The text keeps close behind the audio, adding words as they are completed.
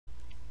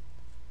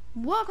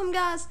Welcome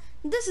guys,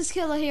 this is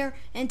Killer here,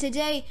 and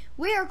today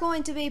we are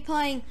going to be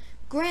playing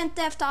Grand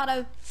Theft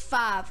Auto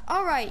 5.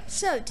 Alright,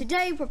 so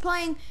today we're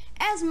playing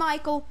as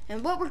Michael,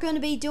 and what we're going to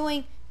be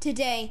doing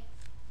today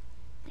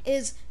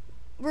is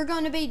we're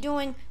going to be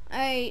doing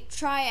a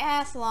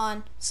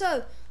triathlon.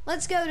 So,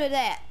 let's go to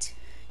that.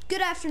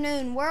 Good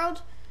afternoon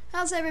world,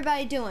 how's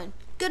everybody doing?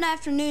 Good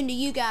afternoon to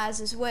you guys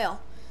as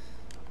well,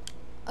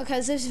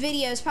 because this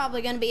video is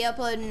probably going to be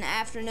uploaded in the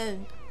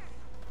afternoon.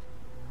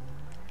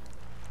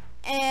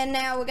 And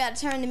now we got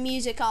to turn the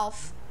music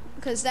off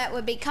because that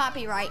would be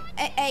copyright.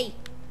 Hey,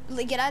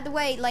 get out of the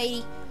way,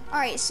 lady.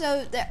 Alright,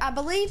 so I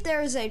believe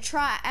there is a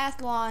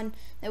triathlon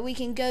that we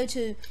can go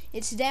to.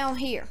 It's down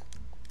here.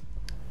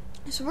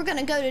 So we're going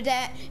to go to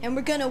that and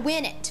we're going to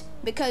win it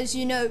because,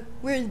 you know,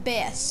 we're the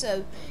best.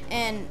 So,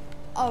 and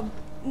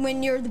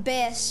when you're the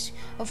best,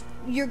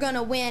 you're going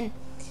to win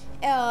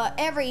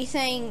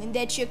everything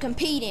that you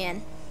compete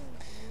in.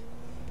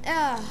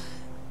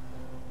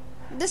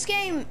 This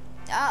game,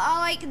 I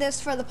like this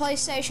for the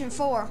PlayStation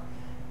 4.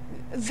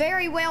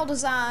 Very well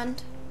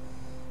designed.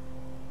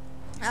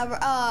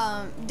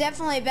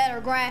 Definitely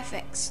better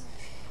graphics.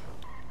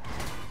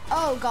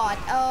 Oh god,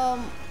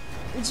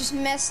 we just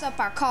messed up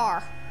our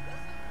car.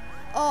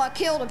 Oh, I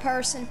killed a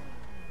person.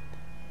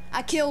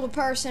 I killed a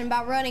person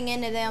by running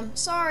into them.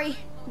 Sorry,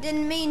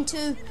 didn't mean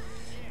to.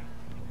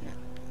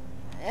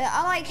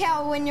 I like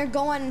how when you're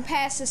going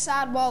past the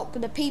sidewalk,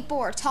 the people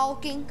are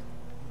talking.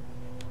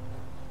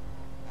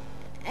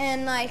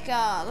 And like,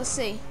 let's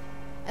see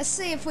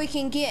if we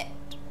can get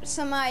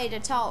somebody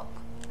to talk.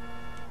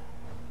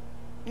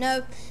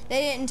 No, they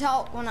didn't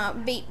talk when I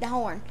beat the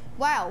horn.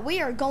 Wow, we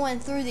are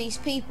going through these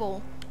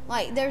people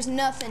like there's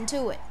nothing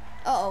to it.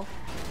 Uh-oh.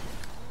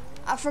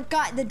 I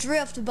forgot the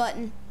drift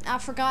button. I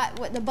forgot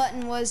what the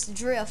button was to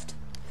drift.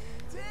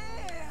 Damn!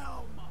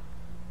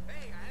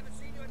 Hey, I haven't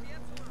seen you at the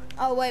Epsilon.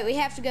 Oh wait, we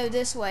have to go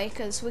this way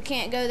because we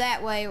can't go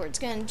that way or it's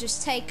gonna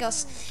just take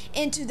us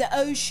into the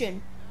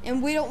ocean.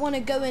 And we don't want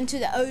to go into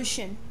the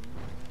ocean.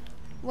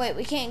 Wait,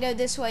 we can't go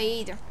this way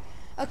either.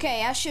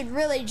 Okay, I should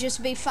really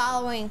just be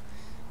following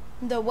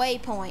the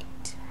waypoint.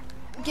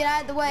 Get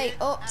out of the way.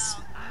 Oops.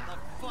 The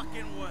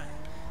fucking way.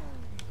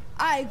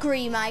 I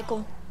agree,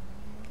 Michael.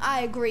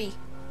 I agree.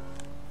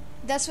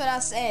 That's what I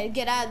said.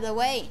 Get out of the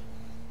way.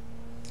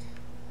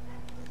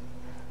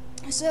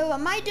 So I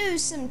might do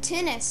some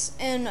tennis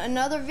in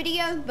another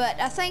video, but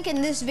I think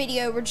in this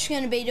video we're just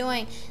going to be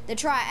doing the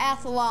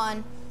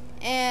triathlon.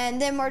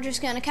 And then we're just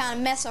going to kind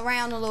of mess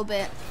around a little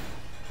bit.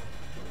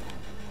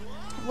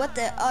 What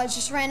the? I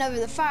just ran over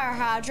the fire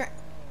hydrant.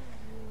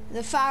 The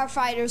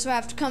firefighters will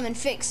have to come and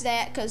fix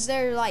that because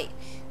they're like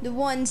the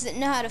ones that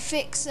know how to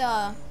fix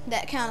that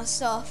kind of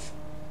stuff.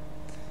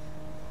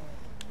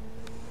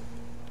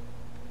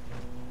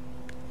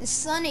 It's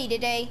sunny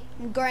today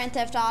in Grand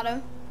Theft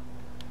Auto.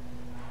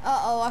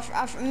 Uh-oh,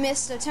 I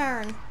missed a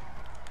turn.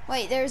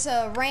 Wait, there's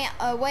a ramp,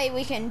 a way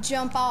we can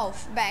jump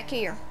off back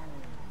here.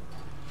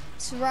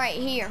 It's right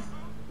here.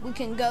 We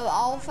can go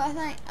off, I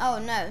think. Oh,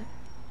 no.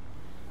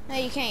 No,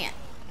 you can't.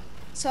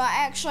 So I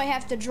actually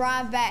have to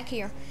drive back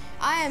here.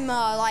 I am,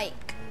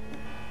 like,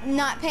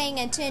 not paying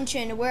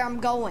attention to where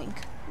I'm going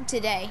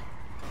today.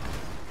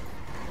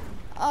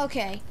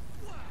 Okay.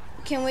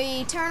 Can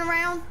we turn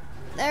around?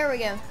 There we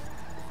go.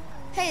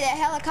 Hey, that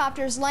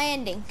helicopter's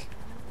landing.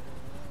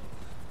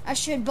 I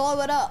should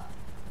blow it up.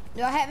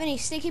 Do I have any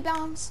sticky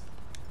bombs?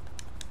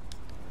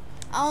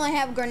 I only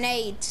have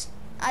grenades.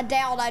 I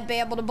doubt I'd be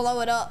able to blow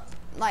it up,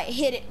 like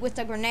hit it with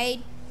a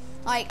grenade.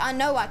 Like, I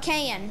know I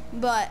can,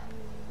 but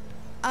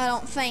I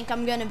don't think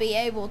I'm gonna be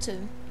able to.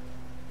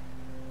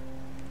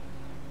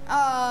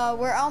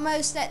 We're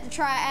almost at the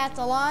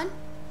triathlon.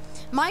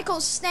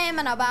 Michael's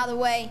stamina, by the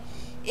way,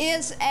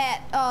 is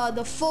at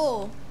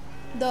the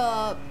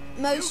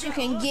most you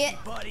can get.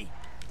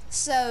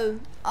 So,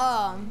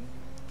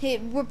 we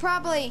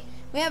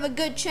have a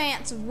good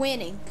chance of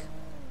winning.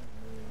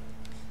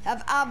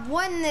 I've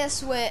won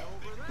this with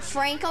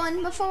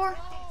Franklin before.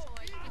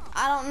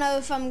 I don't know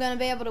if I'm gonna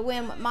be able to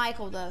win with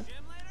Michael though,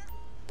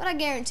 but I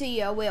guarantee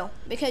you I will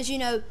because you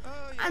know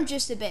I'm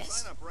just the best.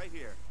 Sign up right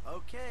here.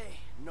 Okay,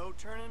 no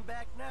turning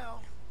back now.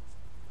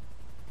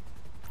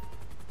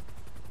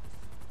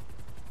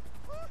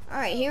 All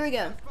right, here we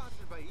go.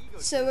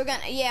 So we're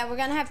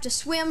gonna have to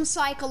swim,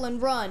 cycle, and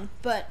run,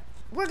 but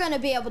we're gonna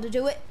be able to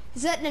do it.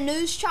 Is that the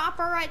news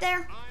chopper right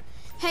there?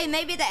 Hey,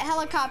 maybe that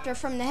helicopter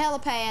from the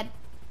helipad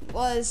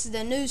was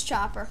the news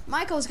chopper.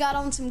 Michael's got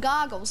on some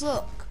goggles,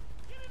 look.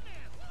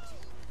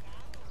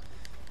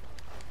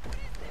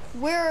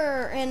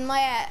 We're in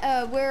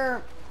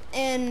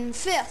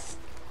 5th,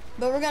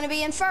 but we're gonna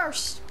be in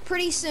 1st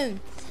pretty soon.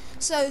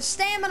 So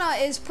stamina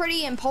is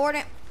pretty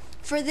important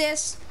for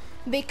this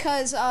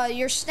because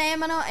your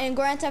stamina in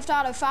Grand Theft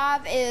Auto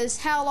 5 is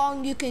how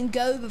long you can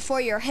go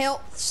before your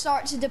health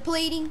starts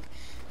depleting.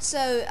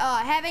 So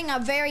having a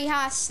very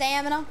high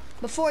stamina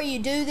before you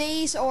do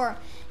these, or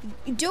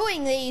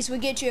doing these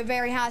would get you a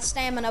very high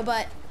stamina,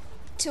 but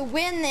to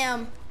win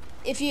them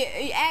if you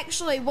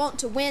actually want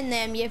to win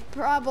them, you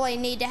probably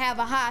need to have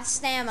a high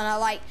stamina.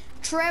 Like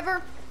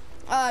Trevor,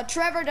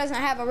 Trevor doesn't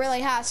have a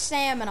really high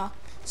stamina,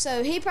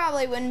 so he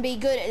probably wouldn't be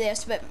good at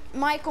this, but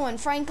Michael and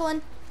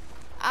Franklin,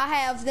 I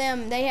have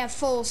them, they have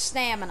full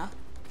stamina.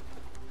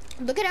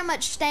 Look at how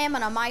much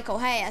stamina Michael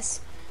has.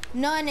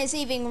 None is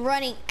even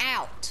running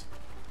out.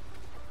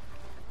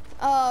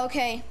 Oh,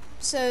 okay.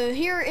 So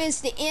here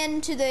is the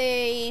end to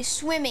the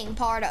swimming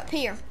part up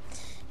here.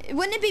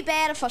 Wouldn't it be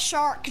bad if a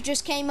shark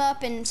just came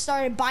up and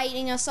started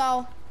biting us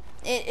all?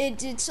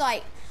 It's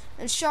like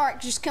a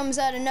shark just comes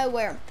out of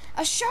nowhere.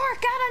 A shark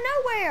out of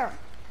nowhere!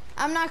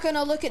 I'm not going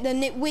to look at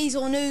the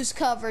Weasel News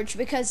coverage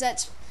because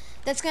that's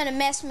going to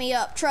mess me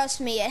up.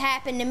 Trust me, it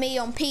happened to me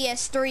on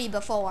PS3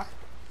 before.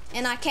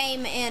 And I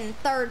came in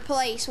 3rd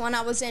place when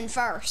I was in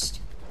 1st.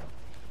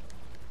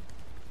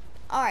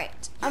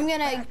 Alright, I'm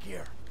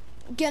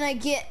gonna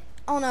get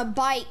on a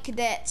bike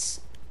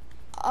that's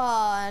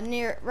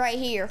near right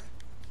here.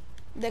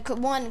 The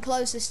one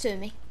closest to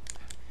me.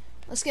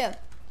 Let's go.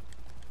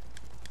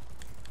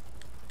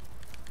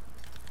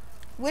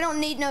 We don't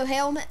need no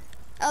helmet.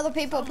 Other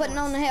people are putting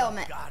on the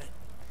helmet.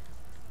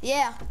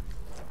 Yeah,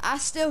 I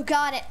still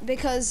got it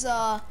because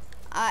I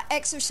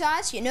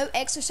exercise, you know,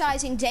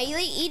 exercising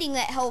daily, eating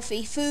that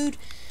healthy food.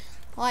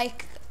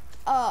 Like,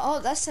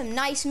 oh, that's some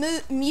nice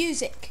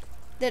music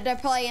that they're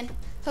playing.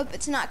 Hope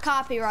it's not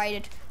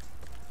copyrighted.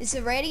 Is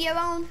the radio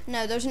on?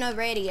 No, there's no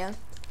radio.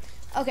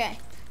 Okay.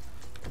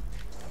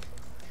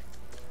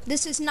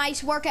 This is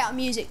nice workout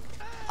music.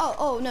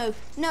 Oh, no.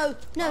 No.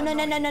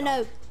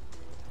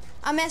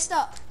 I messed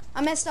up.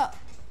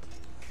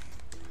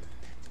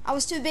 I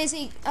was too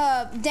busy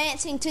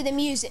dancing to the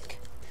music.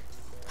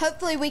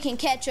 Hopefully we can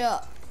catch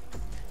up.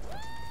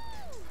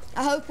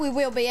 I hope we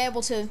will be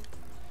able to.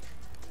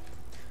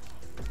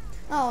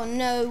 Oh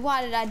no,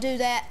 why did I do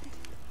that?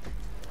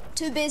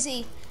 Too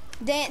busy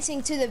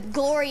dancing to the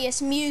glorious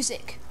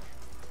music.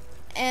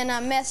 And I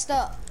messed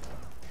up.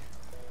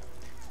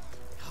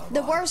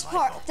 The worst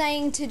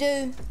thing to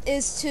do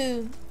is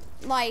to,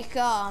 like,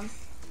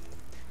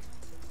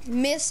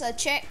 miss a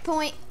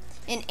checkpoint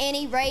in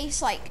any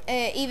race, like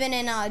even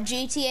in a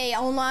GTA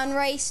online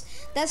race.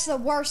 That's the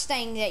worst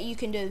thing that you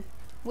can do.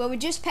 Well, we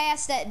just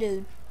passed that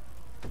dude.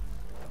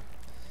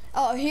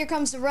 Oh, here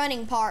comes the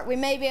running part. We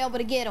may be able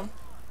to get him.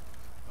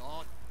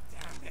 Oh,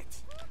 damn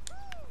it.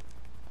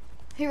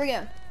 Here we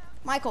go.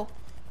 Michael,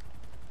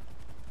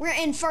 we're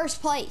in 1st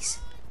place.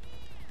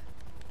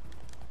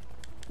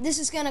 This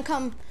is gonna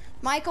come.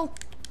 Michael,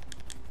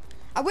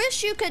 I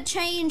wish you could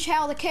change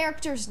how the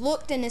characters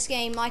looked in this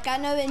game. Like, I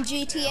know in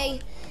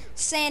GTA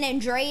San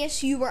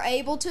Andreas you were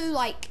able to,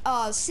 like,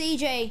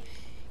 CJ,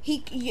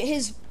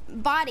 his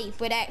body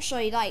would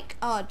actually, like,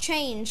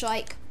 change,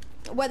 like,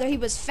 whether he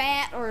was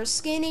fat or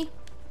skinny.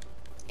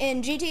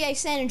 In GTA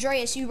San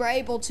Andreas you were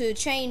able to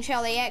change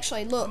how they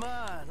actually look. Come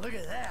on, look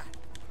at that.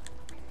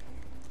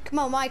 Come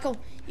on, Michael,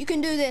 you can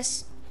do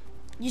this.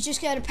 You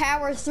just gotta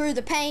power through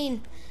the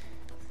pain.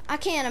 I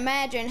can't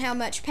imagine how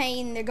much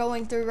pain they're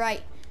going through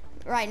right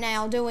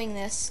now doing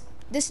this.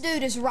 This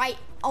dude is right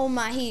on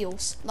my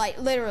heels, like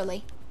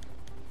literally.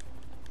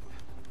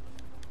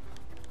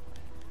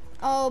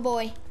 Oh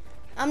boy,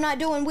 I'm not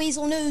doing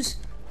Weasel News.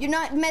 You're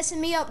not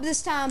messing me up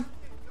this time.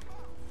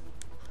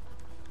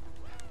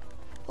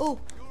 Oh,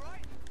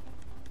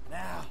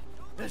 Now,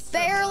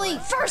 barely,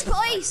 1st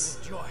place,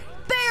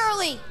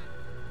 barely.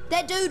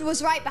 That dude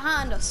was right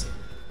behind us.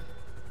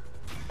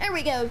 There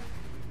we go.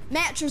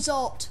 Match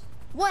result,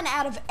 1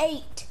 out of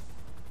 8.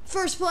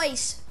 1st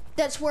place.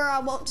 That's where I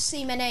want to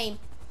see my name.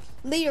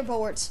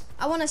 Leaderboards.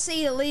 I want to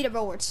see the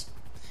leaderboards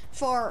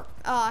for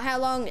how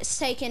long it's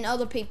taken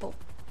other people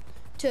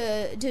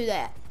to do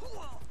that.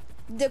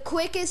 The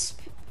quickest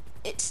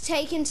it's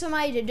taken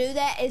somebody to do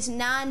that is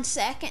 9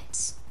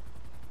 seconds.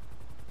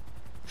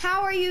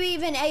 How are you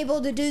even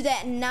able to do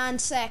that in 9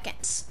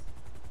 seconds?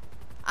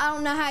 I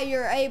don't know how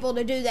you're able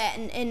to do that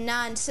in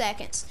 9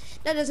 seconds.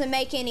 That doesn't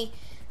make any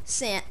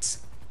sense.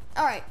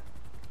 Alright,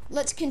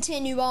 let's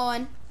continue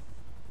on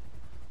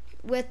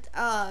with,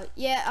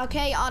 yeah,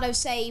 okay,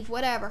 autosave,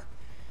 whatever.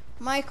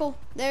 Michael,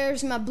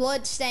 there's my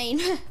blood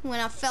stain when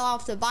I fell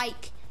off the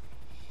bike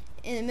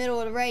in the middle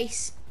of the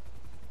race.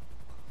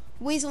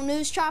 Weasel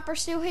News Chopper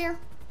still here?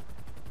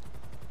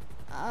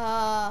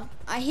 I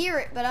hear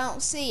it, but I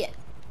don't see it.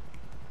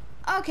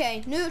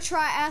 Okay, new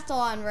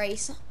triathlon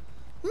race.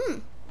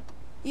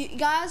 You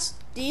guys,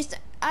 do you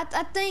I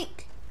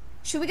think,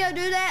 should we go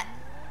do that?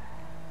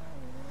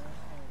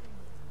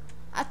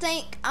 I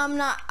think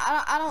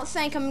I don't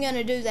think I'm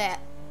gonna do that.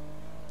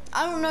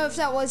 I don't know if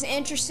that was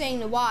interesting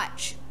to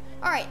watch.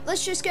 Alright,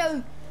 let's just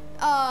go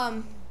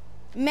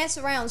mess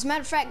around. As a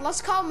matter of fact,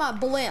 let's call my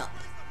blimp.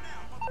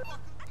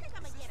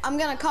 I'm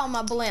gonna call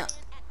my blimp.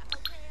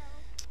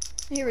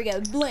 Here we go,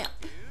 blimp.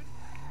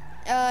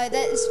 That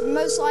is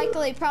most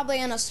likely probably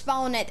gonna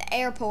spawn at the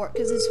airport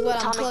because it's what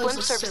I'm Atomic Blimp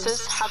closest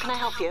Services, how can I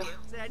help you?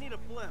 Say, I need a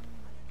blimp.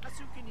 How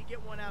soon can you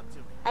get one out to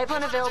me? I have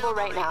one available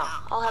right now.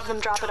 I'll have them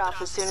drop it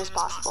off as soon as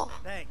possible.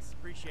 Thanks,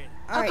 appreciate it.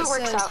 Hope it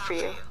works out for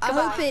you. I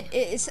Goodbye. hope it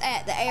is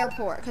at the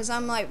airport because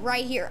I'm like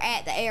right here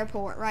at the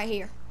airport, right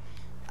here.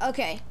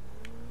 Okay.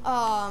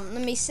 Let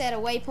me set a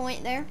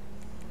waypoint there.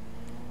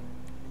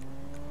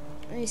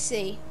 Let me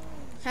see.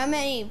 How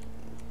many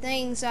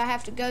things I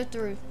have to go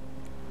through?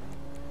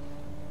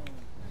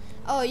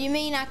 Oh, you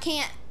mean I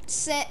can't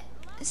set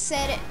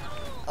it?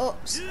 Oh,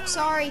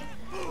 sorry.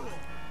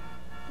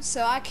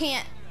 So I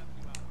can't.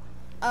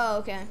 Oh,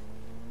 okay.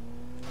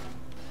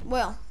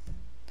 Well,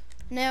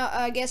 now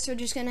I guess we're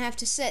just gonna have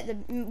to set the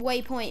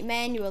waypoint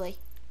manually.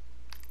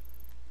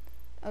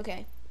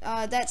 Okay,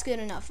 that's good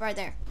enough right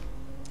there.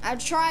 I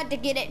tried to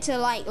get it to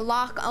like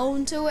lock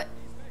on to it,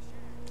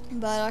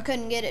 but I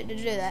couldn't get it to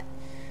do that.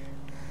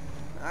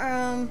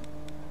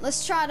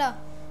 Let's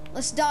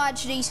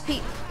dodge these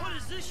people. What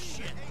is this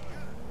shit?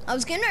 I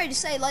was getting ready to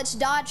say let's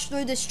dodge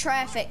through this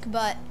traffic,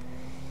 but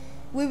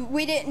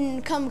we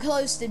didn't come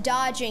close to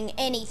dodging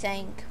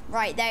anything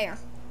right there.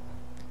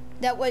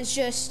 That was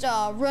just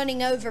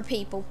running over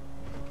people.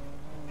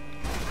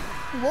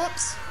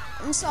 Whoops,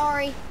 I'm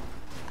sorry.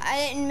 I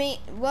didn't mean.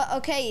 Well,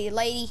 okay,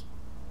 lady.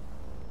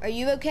 Are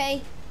you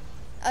okay?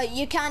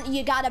 You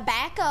gotta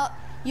back up.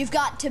 You've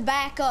got to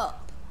back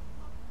up,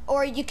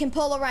 or you can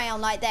pull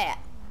around like that.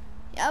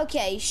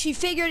 Okay, she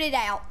figured it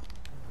out.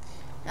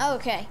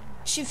 Okay,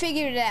 she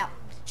figured it out.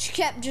 She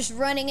kept just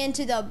running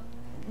into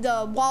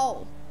the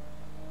wall.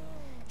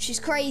 She's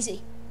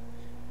crazy.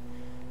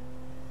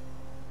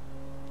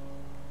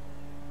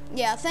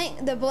 Yeah, I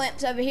think the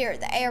blimp's over here at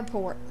the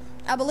airport.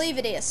 I believe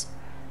it is.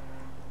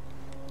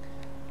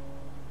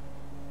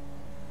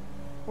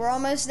 We're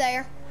almost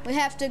there. We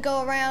have to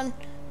go around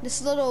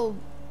this little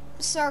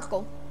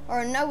circle.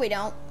 Or no, we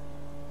don't.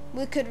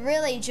 We could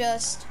really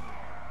just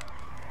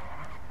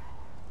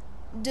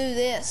do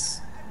this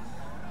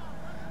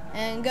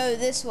and go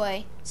this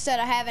way instead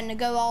of having to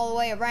go all the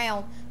way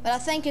around. But I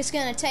think it's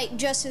going to take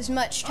just as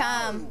much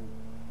time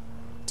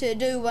to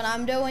do what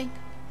I'm doing.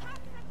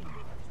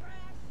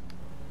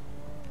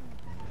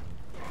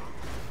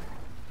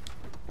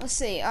 Let's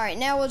see. Alright,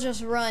 now we'll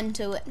just run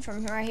to it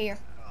from right here.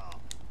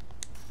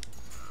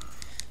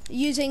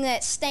 Using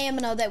that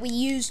stamina that we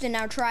used in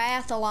our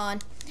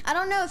triathlon. I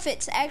don't know if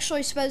it's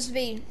actually supposed to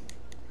be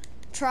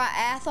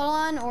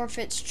triathlon or if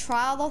it's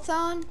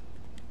triathlon.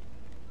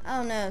 I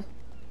don't know.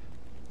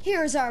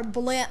 Here's our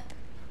blimp.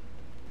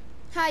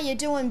 How you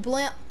doing,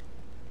 blimp?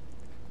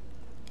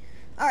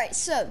 Alright,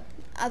 so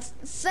I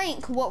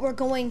think what we're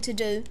going to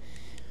do,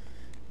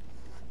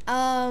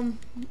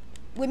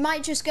 we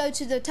might just go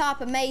to the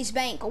top of Maze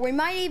Bank, or we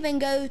might even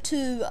go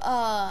to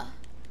the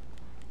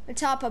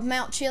top of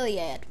Mount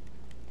Chiliad.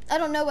 I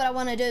don't know what I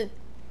want to do.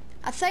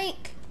 I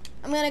think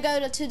I'm going to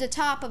go to the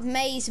top of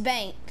Maze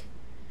Bank.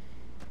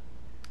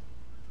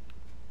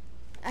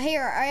 I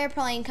hear an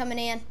airplane coming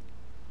in.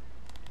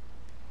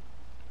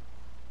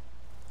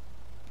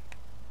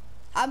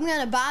 I'm going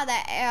to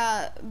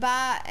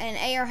buy an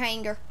air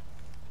hanger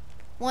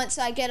once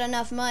I get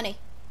enough money.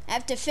 I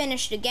have to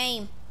finish the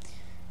game.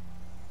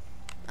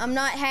 I'm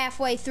not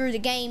halfway through the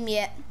game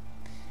yet.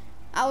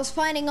 I was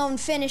planning on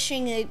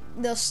finishing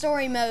the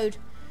story mode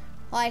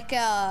like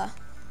a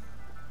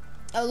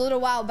little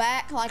while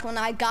back, like when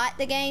I got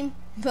the game,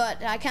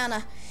 but I kind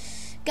of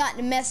got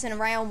to messing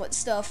around with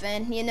stuff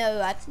and, you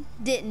know, I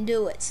didn't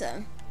do it,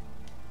 so.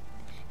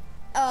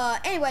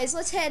 Anyways,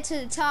 let's head to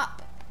the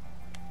top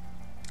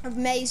of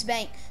Maze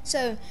Bank.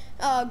 So,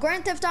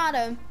 Grand Theft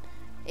Auto,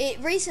 it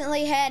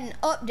recently had an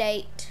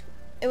update.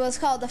 It was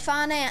called the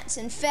Finance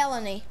and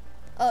Felony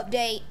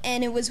update,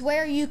 and it was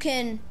where you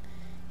can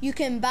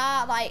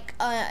buy like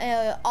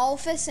an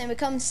office and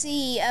become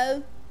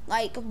CEO.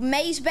 Like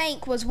Maze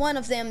Bank was one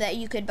of them that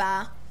you could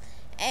buy,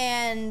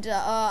 and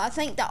I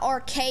think the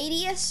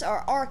Arcadia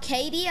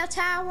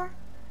Tower.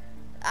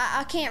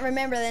 I can't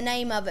remember the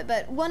name of it,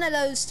 but one of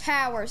those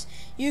towers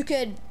you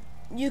could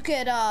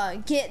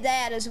get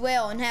that as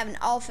well and have an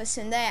office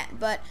in that.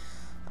 But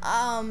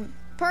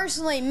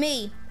personally,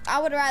 me,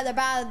 I would rather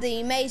buy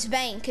the Maze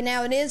Bank.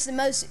 Now it is the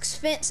most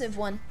expensive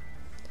one,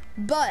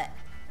 but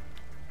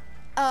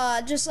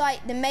just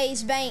like the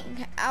Maze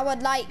Bank, I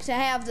would like to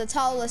have the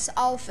tallest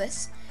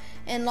office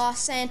in Los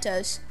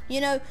Santos.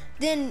 You know,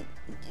 then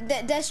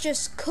that's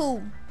just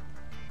cool.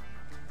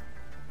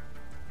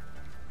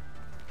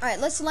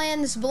 Alright, let's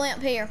land this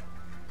blimp here.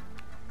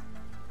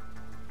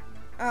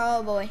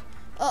 Oh boy.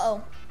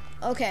 Uh-oh.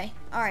 Okay.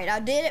 Alright, I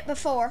did it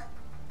before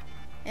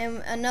in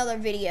another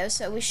video,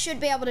 so we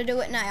should be able to do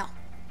it now.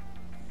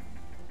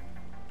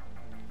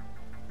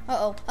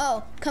 Uh-oh.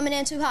 Oh, coming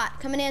in too hot.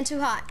 Coming in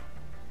too hot.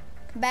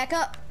 Back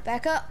up,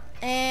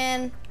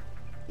 and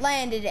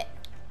landed it.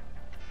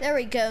 There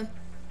we go.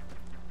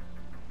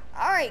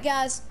 Alright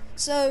guys,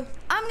 so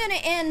I'm gonna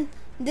end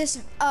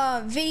this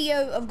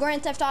video of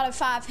Grand Theft Auto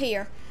 5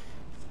 here.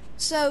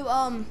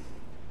 So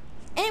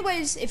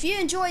anyways, if you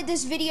enjoyed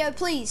this video,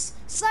 please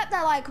slap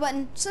that like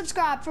button,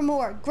 subscribe for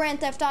more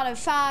Grand Theft Auto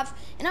 5,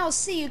 and I will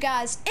see you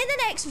guys in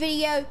the next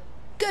video.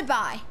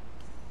 Goodbye.